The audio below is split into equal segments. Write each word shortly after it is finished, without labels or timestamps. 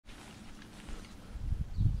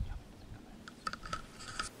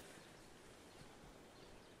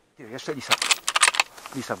Jeszcze lisa.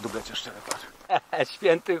 Lisa w dublecie szczerze, patrz.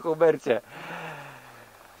 Święty Hubercie.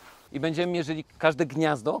 I będziemy mierzyli każde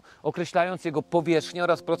gniazdo, określając jego powierzchnię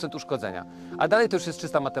oraz procent uszkodzenia. A dalej to już jest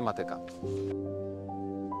czysta matematyka.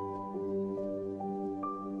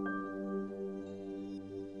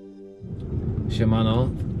 Siemano.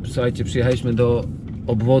 Słuchajcie, przyjechaliśmy do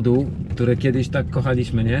obwodu, które kiedyś tak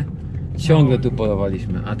kochaliśmy, nie? Ciągle tu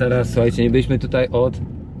polowaliśmy. A teraz, słuchajcie, nie byliśmy tutaj od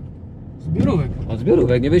zbiorówek. Od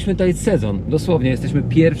zbiorówek. Nie byliśmy tutaj sezon. Dosłownie, jesteśmy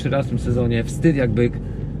pierwszy raz w tym sezonie. Wstyd jak byk,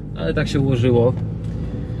 ale tak się ułożyło.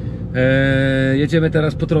 Jedziemy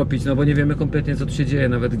teraz potropić, no bo nie wiemy kompletnie co tu się dzieje,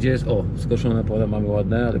 nawet gdzie jest. O, skoszone pole mamy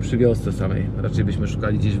ładne, ale przy wiosce samej. Raczej byśmy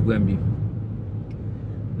szukali gdzieś w głębi.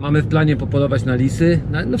 Mamy w planie popolować na lisy,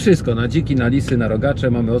 no wszystko, na dziki, na lisy, na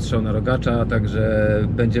rogacze. Mamy ostrzał na rogacza, także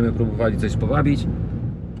będziemy próbowali coś powabić.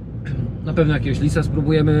 Na pewno jakiegoś lisa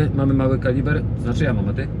spróbujemy. Mamy mały kaliber, znaczy ja mam,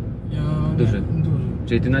 a ty? Ja Duży. Duży.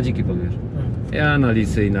 Czyli ty na dziki polujesz? Tak. Ja na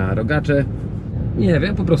lisy i na rogacze. Nie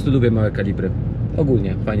wiem, po prostu lubię małe kalibry.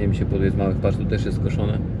 Ogólnie fajnie mi się poluje z małych, patrz, tu też jest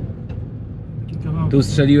skoszone. Tu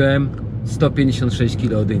strzeliłem 156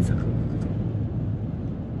 kg odyńca.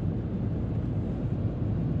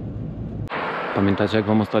 Pamiętacie, jak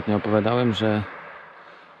wam ostatnio opowiadałem, że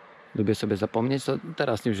lubię sobie zapomnieć, to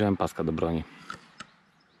teraz nie wziąłem paska do broni.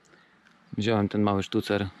 Wziąłem ten mały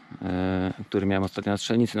sztucer, który miałem ostatnio na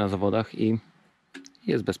strzelnicy na zawodach i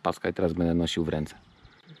jest bez paska i teraz będę nosił w ręce.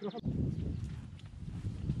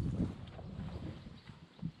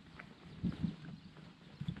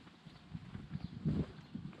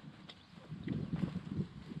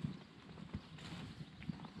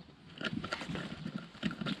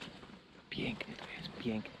 Pięknie to jest,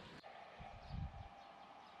 pięknie.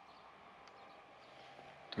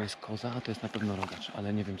 To jest koza, a to jest na pewno rogacz,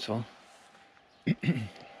 ale nie wiem co.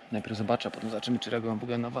 Najpierw zobaczę, a potem zobaczymy, czy reagują w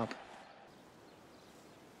ogóle na wap.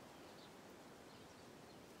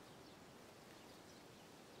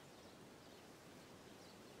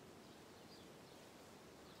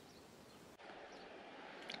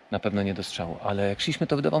 Na pewno nie do strzału, ale jak szliśmy,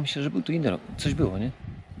 to wydawało mi się, że był tu inny rok. Coś było, nie?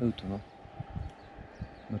 Był tu, no.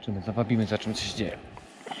 Zobaczymy, zawabimy, zobaczymy, co się dzieje.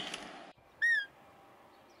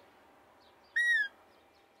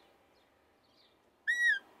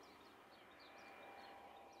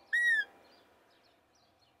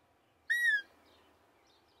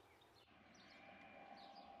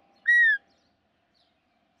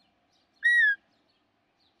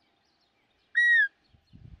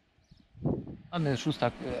 Ładny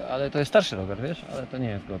szóstak, ale to jest starszy rogar, wiesz? Ale to nie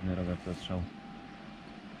jest godny rogar do strzału.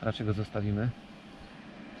 Raczej go zostawimy.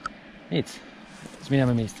 Nic.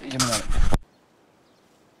 Zmieniamy miejsce, idziemy dalej.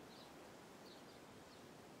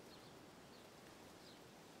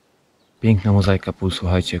 Piękna mozaika pól,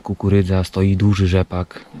 słuchajcie, kukurydza, stoi duży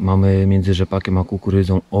rzepak. Mamy między rzepakiem a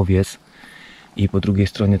kukurydzą owiec. I po drugiej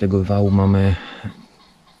stronie tego wału mamy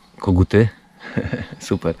koguty.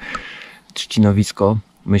 Super. Trzcinowisko.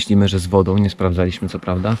 Myślimy, że z wodą, nie sprawdzaliśmy co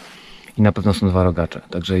prawda. I na pewno są dwa rogacze,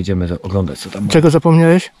 także idziemy oglądać co tam. Czego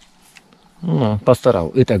zapomniałeś? No,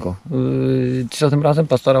 pastorał i tego. Co tym razem?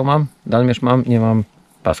 Pastorał mam, dalmierz mam, nie mam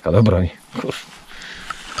paska do broni. Kurwa.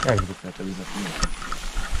 Jak zwykle to zapomniałem.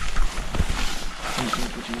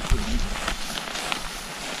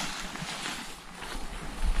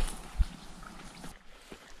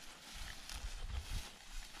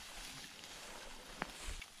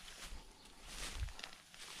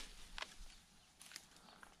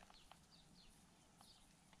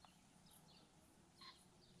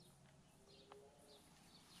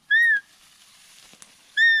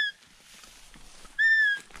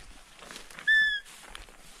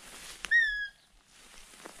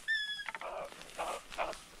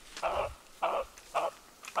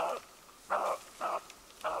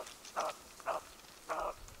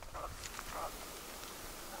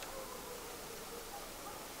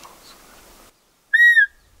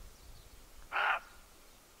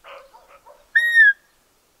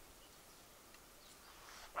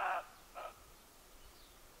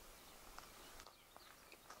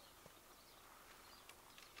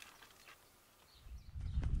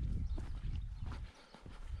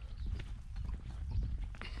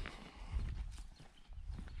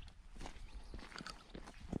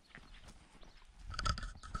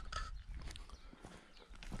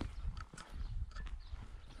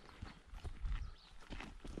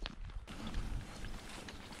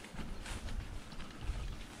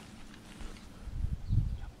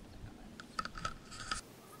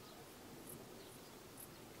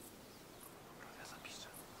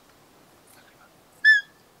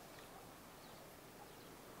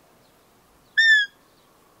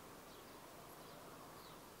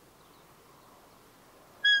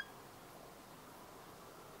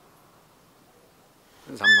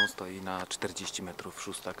 Za mną stoi na 40 metrów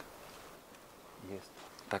szóstak. Jest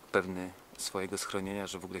tak pewny swojego schronienia,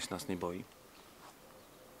 że w ogóle się nas nie boi.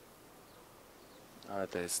 Ale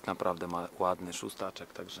to jest naprawdę ładny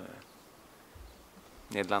szóstaczek, także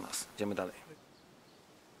nie dla nas. Idziemy dalej.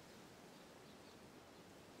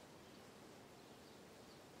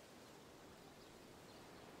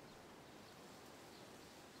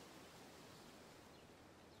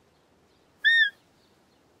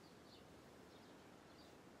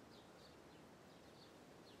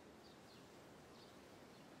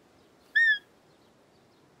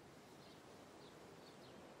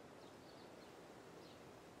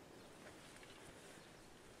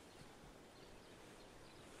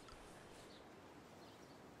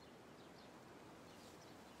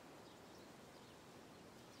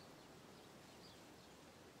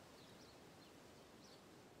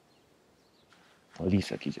 O,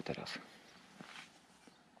 lisek idzie teraz.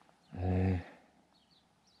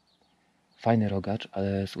 Fajny rogacz,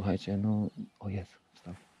 ale słuchajcie, no... O, jest,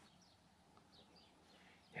 wstał.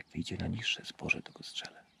 Jak wyjdzie na niższe zboże, to go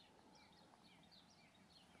strzelę.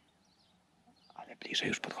 Ale bliżej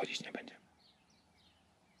już podchodzić nie będzie.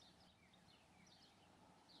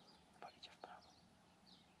 Chyba idzie w prawo.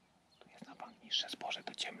 Tu jest na bank niższe zboże,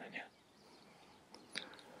 to ciemne, nie?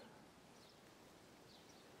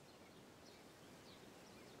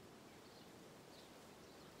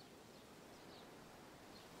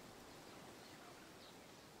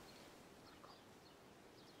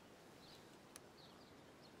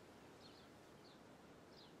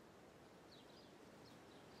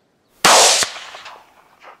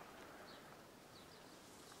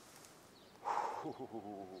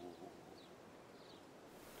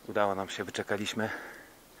 Udało nam się, wyczekaliśmy.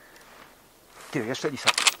 Ty, jeszcze lisa.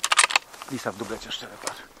 Lisa w dublecie szczerze,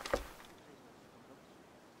 patrz.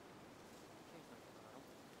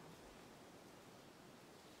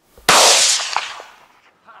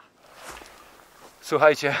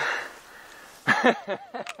 Słuchajcie.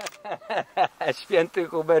 Święty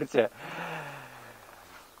Hubercie.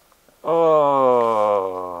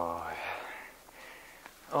 Oj.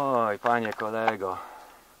 Oj, panie kolego.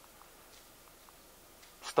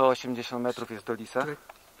 180 metrów jest do lisa.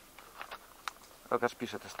 Rogacz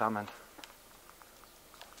pisze testament.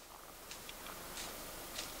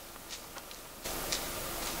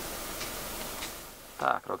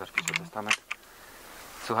 Tak, rogacz pisze testament.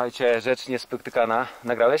 Słuchajcie, rzecz niespotykana.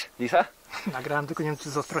 Nagrałeś lisa? Nagrałem, tylko nie wiem, czy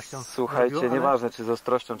z ostrością. Słuchajcie, robiło, nieważne czy z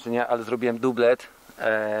ostrością, czy nie, ale zrobiłem dublet.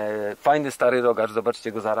 Fajny stary rogacz,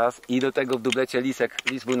 zobaczcie go zaraz. I do tego w dublecie lisek.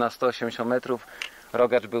 Lis był na 180 metrów,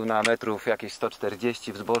 rogacz był na metrów jakieś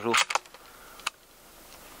 140 w zbożu.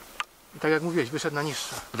 I tak jak mówiłeś, wyszedł na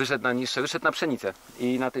niższe. Wyszedł na niższe, wyszedł na pszenicę.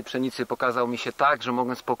 I na tej pszenicy pokazał mi się tak, że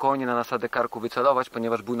mogłem spokojnie na nasadę karku wycelować,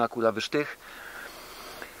 ponieważ był na kulawy sztych.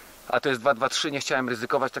 A to jest 2-2-3, nie chciałem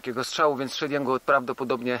ryzykować takiego strzału, więc strzeliłem go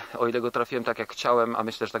prawdopodobnie, o ile go trafiłem tak jak chciałem, a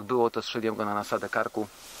myślę, że tak było, to strzeliłem go na nasadę karku.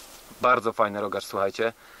 Bardzo fajny rogacz,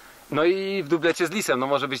 słuchajcie. No i w dublecie z lisem, no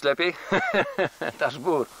może być lepiej? Taż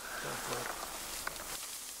bór.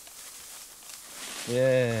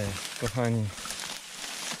 Kochani.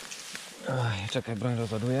 Oj, czekaj, broń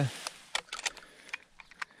rozładuję.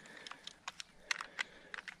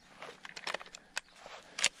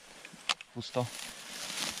 Pusto.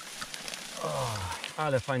 O,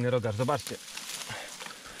 ale fajny rogacz, zobaczcie.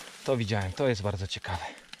 To widziałem, to jest bardzo ciekawe.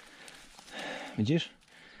 Widzisz?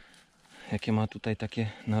 Jakie ma tutaj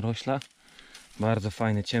takie narośla. Bardzo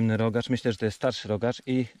fajny, ciemny rogacz. Myślę, że to jest starszy rogacz.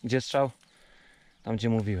 I gdzie strzał? Tam, gdzie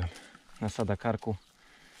mówiłem. Nasada karku.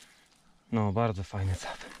 No, bardzo fajny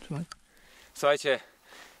cap. Słuchajcie,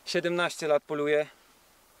 17 lat poluję.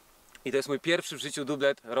 I to jest mój pierwszy w życiu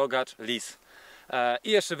dublet, rogacz, lis.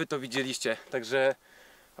 I jeszcze wy to widzieliście. Także,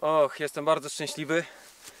 och, jestem bardzo szczęśliwy.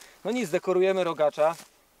 No nic, dekorujemy rogacza.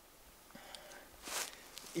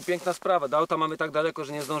 I piękna sprawa. Do auta mamy tak daleko,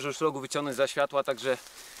 że nie zdążę już rogu wyciągnąć za światła, także...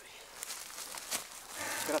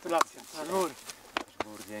 Gratulacje.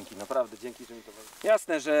 Dzięki, naprawdę dzięki, że mi to...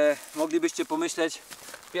 Jasne, że moglibyście pomyśleć,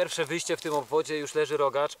 pierwsze wyjście w tym obwodzie już leży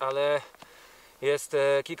rogacz, ale jest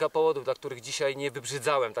kilka powodów, dla których dzisiaj nie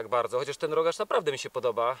wybrzydzałem tak bardzo, chociaż ten rogacz naprawdę mi się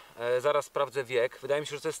podoba. Zaraz sprawdzę wiek, wydaje mi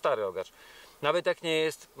się, że to jest stary rogacz. Nawet jak nie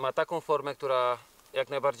jest, ma taką formę, która jak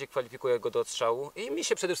najbardziej kwalifikuje go do odstrzału i mi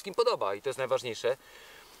się przede wszystkim podoba i to jest najważniejsze.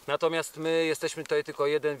 Natomiast my jesteśmy tutaj tylko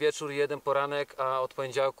jeden wieczór i jeden poranek, a od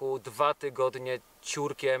poniedziałku 2 tygodnie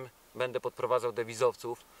ciurkiem będę podprowadzał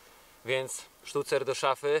dewizowców, więc sztucer do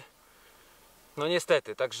szafy. No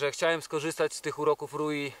niestety, także chciałem skorzystać z tych uroków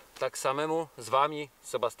rui tak samemu, z wami, z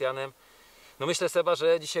Sebastianem. No myślę, Seba,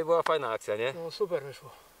 że dzisiaj była fajna akcja, nie? No super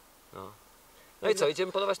wyszło. No. No i co,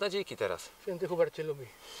 idziemy podawać na dziki teraz. Święty Hubert cię lubi.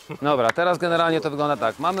 Dobra, teraz generalnie to wygląda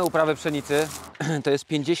tak. Mamy uprawę pszenicy, to jest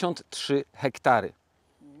 53 hektary.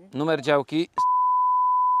 Numer działki.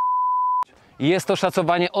 I jest to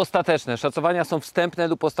szacowanie ostateczne. Szacowania są wstępne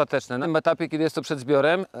lub ostateczne. Na tym etapie, kiedy jest to przed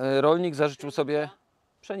zbiorem, rolnik zażyczył sobie...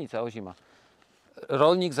 Pszenica, zima.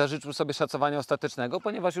 Rolnik zażyczył sobie szacowania ostatecznego,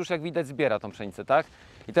 ponieważ już jak widać zbiera tą pszenicę, tak?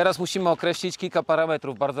 I teraz musimy określić kilka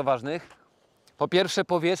parametrów bardzo ważnych. Po pierwsze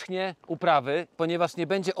powierzchnię uprawy, ponieważ nie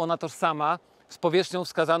będzie ona tożsama z powierzchnią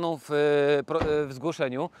wskazaną w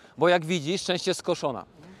zgłoszeniu, bo jak widzisz, część jest skoszona.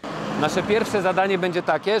 Nasze pierwsze zadanie będzie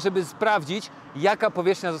takie, żeby sprawdzić, jaka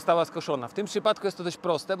powierzchnia została skoszona. W tym przypadku jest to dość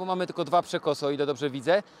proste, bo mamy tylko 2 przekosy, o ile dobrze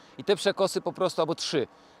widzę. I te przekosy po prostu, albo 3.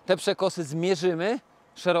 Te przekosy zmierzymy,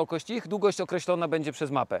 szerokość ich, długość określona będzie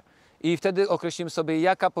przez mapę. I wtedy określimy sobie,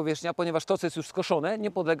 jaka powierzchnia, ponieważ to, co jest już skoszone,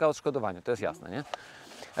 nie podlega odszkodowaniu. To jest jasne, nie?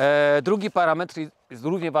 Drugi parametr jest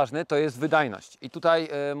równie ważny, to jest wydajność. I tutaj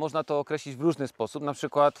można to określić w różny sposób, na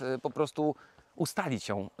przykład po prostu ustalić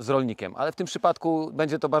ją z rolnikiem, ale w tym przypadku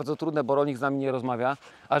będzie to bardzo trudne, bo rolnik z nami nie rozmawia,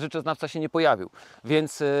 a rzeczoznawca się nie pojawił.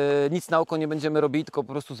 Więc nic na oko nie będziemy robili, tylko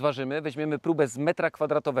po prostu zważymy, weźmiemy próbę z metra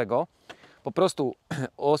kwadratowego, po prostu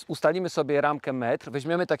ustalimy sobie ramkę metr,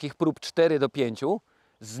 weźmiemy takich prób 4 do 5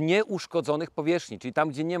 z nieuszkodzonych powierzchni, czyli tam,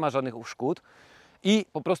 gdzie nie ma żadnych szkód, i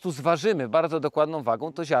po prostu zważymy bardzo dokładną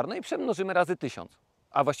wagą to ziarno i przemnożymy razy 1000,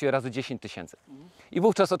 a właściwie razy 10 000. I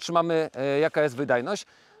wówczas otrzymamy, jaka jest wydajność.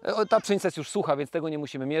 Ta pszenica jest już sucha, więc tego nie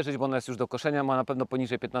musimy mierzyć, bo ona jest już do koszenia, ma na pewno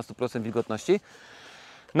poniżej 15% wilgotności.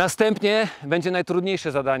 Następnie będzie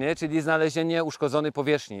najtrudniejsze zadanie, czyli znalezienie uszkodzonej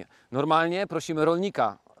powierzchni. Normalnie prosimy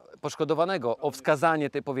rolnika poszkodowanego o wskazanie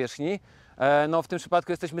tej powierzchni. No w tym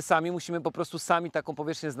przypadku jesteśmy sami, musimy po prostu sami taką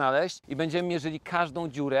powierzchnię znaleźć i będziemy mierzyli każdą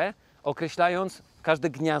dziurę, określając każde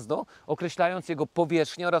gniazdo, określając jego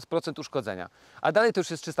powierzchnię oraz procent uszkodzenia. A dalej to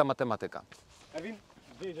już jest czysta matematyka. Ewin,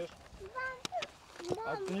 gdzie idziesz?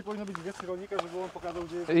 A to nie powinno być w wersji rolnika, żeby on pokazał,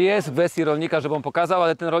 gdzie jest? Jest w wersji rolnika, żeby on pokazał,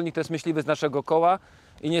 ale ten rolnik to jest myśliwy z naszego koła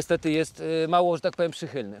i niestety jest mało, że tak powiem,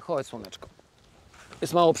 przychylny. Chodź, słoneczko.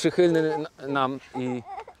 Jest mało przychylny nam i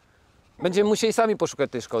będziemy musieli sami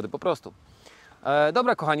poszukać tej szkody, po prostu.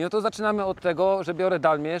 Dobra, kochani, no to zaczynamy od tego, że biorę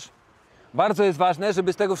dalmierz. Bardzo jest ważne,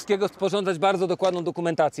 żeby z tego wszystkiego sporządzać bardzo dokładną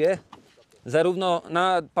dokumentację, zarówno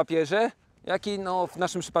na papierze, jak i no, w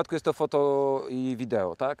naszym przypadku jest to foto i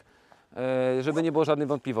wideo, tak? Żeby nie było żadnej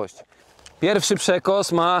wątpliwości. Pierwszy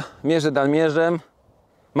przekos mierzę dalmierzem,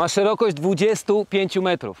 ma szerokość 25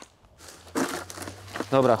 metrów.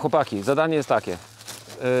 Dobra, chłopaki, zadanie jest takie.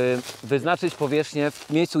 Wyznaczyć powierzchnię w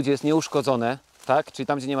miejscu, gdzie jest nieuszkodzone, tak? Czyli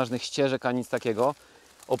tam, gdzie nie ma żadnych ścieżek ani nic takiego,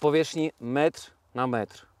 o powierzchni metr na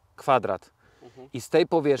metr, kwadrat. I z tej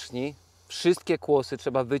powierzchni wszystkie kłosy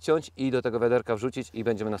trzeba wyciąć i do tego wiaderka wrzucić i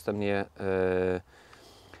będziemy następnie je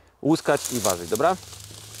łuskać i ważyć, dobra?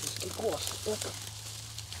 Kłos.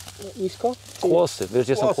 Nisko? Kłosy, wiesz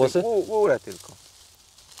gdzie są kłosy? Górę tylko.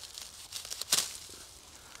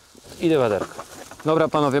 I do wiaderka. Dobra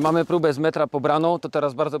panowie, mamy próbę z metra pobraną, to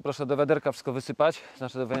teraz bardzo proszę do wiaderka wszystko wysypać,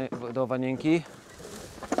 znaczy do wanienki.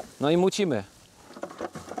 No i mucimy.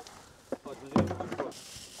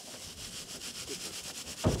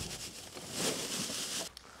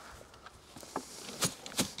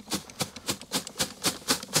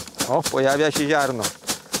 O, pojawia się ziarno.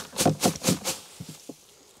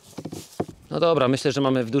 No dobra, myślę, że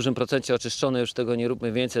mamy w dużym procencie oczyszczone, już tego nie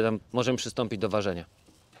róbmy więcej, tam możemy przystąpić do ważenia.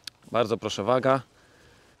 Bardzo proszę, waga.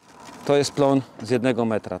 To jest plon z 1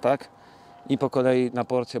 metra, tak? I po kolei na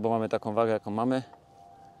porcję, bo mamy taką wagę, jaką mamy.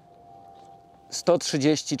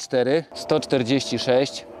 134,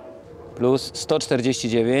 146 plus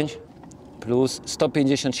 149 plus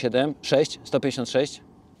 157, 156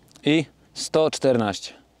 i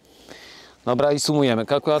 114. Dobra, i sumujemy.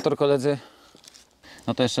 Kalkulator, koledzy.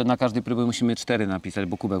 No to jeszcze na każdej próbie musimy 4 napisać,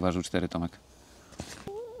 bo kubek ważył 4, Tomek.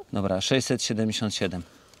 Dobra, 677.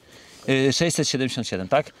 677,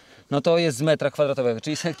 tak? No to jest z metra kwadratowego,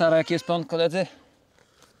 czyli z hektara jaki jest plon, koledzy?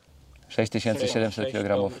 6700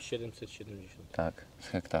 kg. 770. Tak, z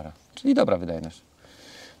hektara. Czyli dobra wydajność.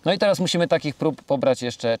 No i teraz musimy takich prób pobrać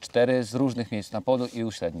jeszcze 4 z różnych miejsc na polu i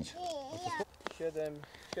uśrednić.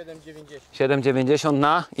 7,90. 7,90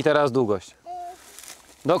 na i teraz długość.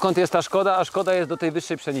 Dokąd jest ta szkoda? A szkoda jest do tej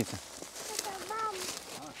wyższej pszenicy.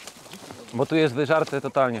 Bo tu jest wyżarte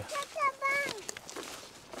totalnie.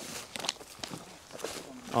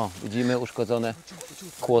 O, widzimy uszkodzone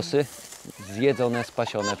kłosy, zjedzone,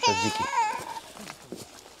 spasione przez dziki.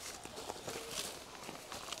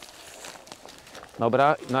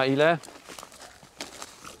 Dobra, na ile?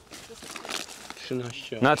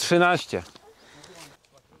 13. Na 13.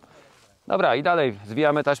 Dobra, i dalej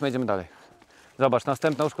zwijamy taśmę, idziemy dalej. Zobacz,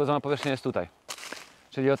 następna uszkodzona powierzchnia jest tutaj.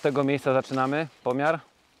 Czyli od tego miejsca zaczynamy pomiar.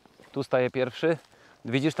 Tu staje pierwszy.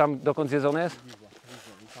 Widzisz tam, dokąd zjedzone jest? Widzę.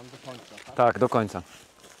 I tam do końca, tak? Tak, do końca.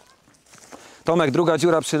 Tomek, druga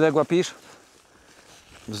dziura przyległa, pisz.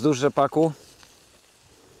 Wzdłuż rzepaku.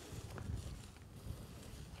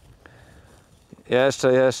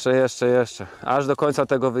 Jeszcze. Aż do końca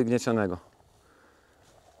tego wygniecionego.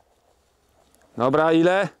 Dobra,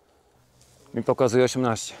 ile? Mi pokazuje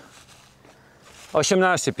 18.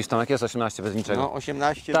 18 pisz, Tomek, jest 18 bez niczego. No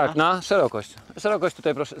 18 Tak, na szerokość. Szerokość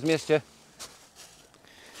tutaj proszę, zmierzcie.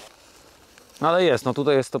 No ale jest, no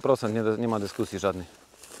tutaj jest 100%, nie ma dyskusji żadnej.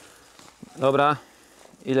 Dobra,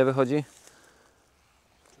 ile wychodzi?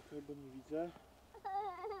 Czekaj, bo nie widzę.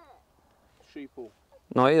 3,5.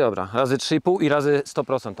 No i dobra, razy 3,5 i razy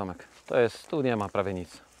 100%, Tomek. To jest, tu nie ma prawie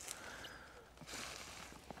nic.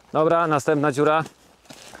 Dobra, następna dziura.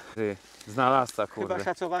 Ty, znalazca, kurde. Chyba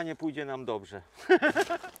szacowanie pójdzie nam dobrze.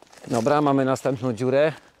 Dobra, mamy następną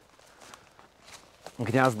dziurę.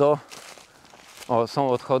 Gniazdo. O, są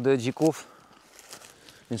odchody dzików.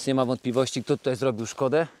 Więc nie ma wątpliwości, kto tutaj zrobił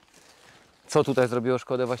szkodę. Co tutaj zrobiło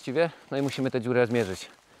szkodę właściwie? No i musimy tę dziurę zmierzyć.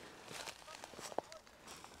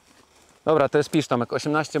 Dobra, to jest pisz, Tomek,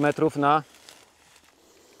 18 metrów na...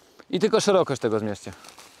 I tylko szerokość tego zmierzcie.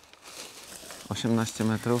 18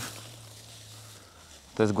 metrów.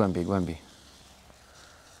 To jest głębiej.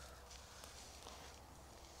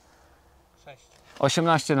 6.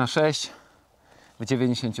 18 na 6 w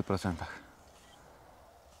 90%.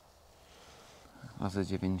 Razy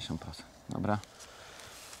 90%. Dobra.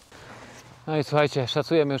 No i słuchajcie,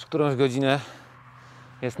 szacujemy już którąś godzinę.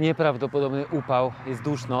 Jest nieprawdopodobny upał, jest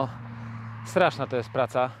duszno. Straszna to jest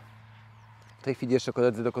praca. W tej chwili jeszcze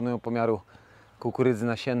koledzy dokonują pomiaru kukurydzy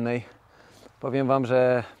nasiennej. Powiem Wam,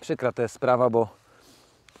 że przykra to jest sprawa, bo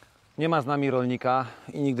nie ma z nami rolnika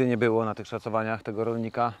i nigdy nie było na tych szacowaniach tego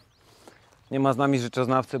rolnika. Nie ma z nami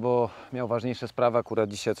rzeczoznawcy, bo miał ważniejsze sprawy, akurat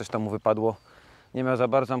dzisiaj coś tam mu wypadło. Nie miał za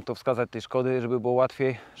bardzo nam kto wskazać tej szkody, żeby było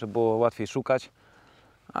łatwiej szukać.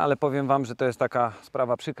 Ale powiem Wam, że to jest taka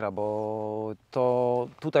sprawa przykra, bo to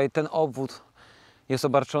tutaj ten obwód jest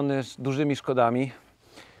obarczony dużymi szkodami,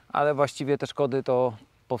 ale właściwie te szkody to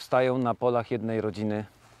powstają na polach jednej rodziny.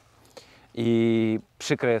 I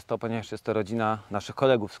przykre jest to, ponieważ jest to rodzina naszych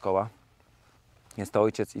kolegów z koła. Jest to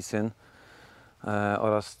ojciec i syn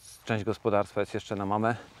oraz część gospodarstwa jest jeszcze na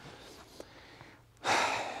mamę.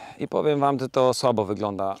 I powiem Wam, że to słabo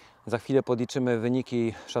wygląda. Za chwilę podliczymy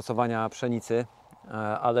wyniki szacowania pszenicy,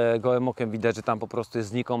 ale gołym okiem widać, że tam po prostu jest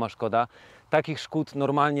znikoma szkoda. Takich szkód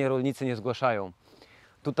normalnie rolnicy nie zgłaszają.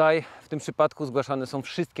 Tutaj w tym przypadku zgłaszane są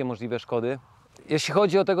wszystkie możliwe szkody. Jeśli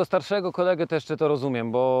chodzi o tego starszego kolegę, to jeszcze to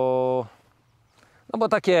rozumiem, bo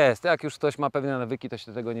tak jest. Jak już ktoś ma pewne nawyki, to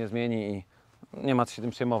się tego nie zmieni i nie ma co się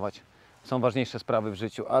tym przejmować. Są ważniejsze sprawy w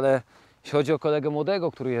życiu, ale jeśli chodzi o kolegę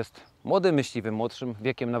młodego, który jest młodym myśliwym, młodszym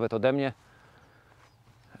wiekiem nawet ode mnie,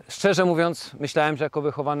 szczerze mówiąc, myślałem, że jako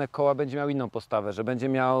wychowanek koła będzie miał inną postawę, że będzie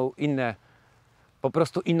miał po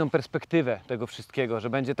prostu inną perspektywę tego wszystkiego, że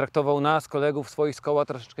będzie traktował nas, kolegów swoich z koła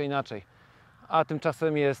troszeczkę inaczej. A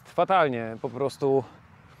tymczasem jest fatalnie, po prostu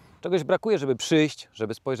czegoś brakuje, żeby przyjść,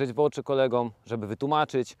 żeby spojrzeć w oczy kolegom, żeby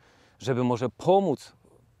wytłumaczyć, żeby może pomóc.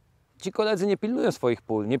 Ci koledzy nie pilnują swoich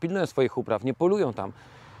pól, nie pilnują swoich upraw, nie polują tam.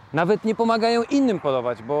 Nawet nie pomagają innym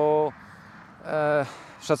polować, bo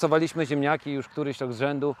szacowaliśmy ziemniaki już któryś rok z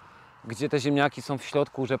rzędu, gdzie te ziemniaki są w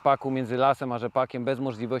środku rzepaku, między lasem a rzepakiem, bez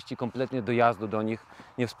możliwości kompletnie dojazdu do nich,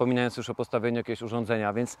 nie wspominając już o postawieniu jakiegoś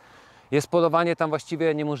urządzenia, więc jest polowanie tam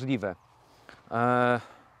właściwie niemożliwe.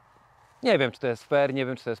 Nie wiem, czy to jest fair, nie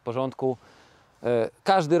wiem, czy to jest w porządku.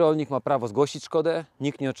 Każdy rolnik ma prawo zgłosić szkodę,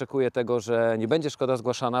 nikt nie oczekuje tego, że nie będzie szkoda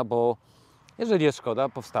zgłaszana, bo jeżeli jest szkoda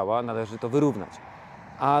powstała, należy to wyrównać.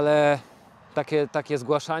 Ale takie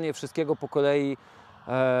zgłaszanie wszystkiego po kolei,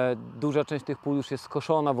 duża część tych pól już jest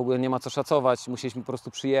skoszona, w ogóle nie ma co szacować, musieliśmy po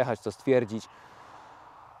prostu przyjechać, to stwierdzić.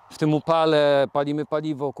 W tym upale palimy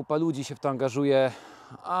paliwo, kupa ludzi się w to angażuje,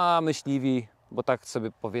 a myśliwi, bo tak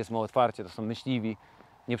sobie powiedzmy otwarcie, to są myśliwi,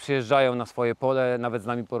 nie przyjeżdżają na swoje pole, nawet z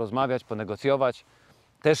nami porozmawiać, ponegocjować,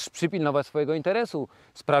 też przypilnować swojego interesu,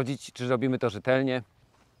 sprawdzić, czy robimy to rzetelnie.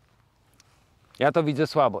 Ja to widzę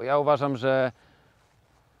słabo. Ja uważam, że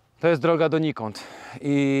to jest droga donikąd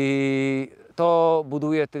i to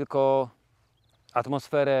buduje tylko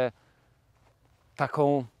atmosferę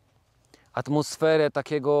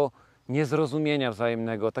takiego niezrozumienia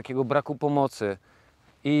wzajemnego, takiego braku pomocy.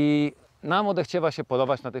 I nam odechciewa się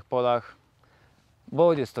polować na tych polach,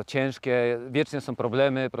 bo jest to ciężkie, wiecznie są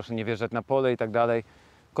problemy, proszę nie wjeżdżać na pole i tak dalej.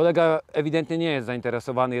 Kolega ewidentnie nie jest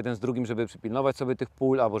zainteresowany jeden z drugim, żeby przypilnować sobie tych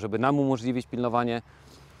pól, albo żeby nam umożliwić pilnowanie.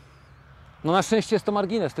 No na szczęście jest to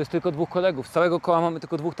margines, to jest tylko 2 kolegów. Z całego koła mamy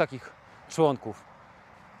tylko 2 takich członków.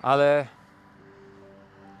 Ale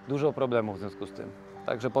dużo problemów w związku z tym.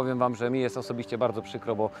 Także powiem wam, że mi jest osobiście bardzo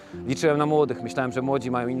przykro, bo liczyłem na młodych. Myślałem, że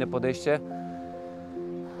młodzi mają inne podejście.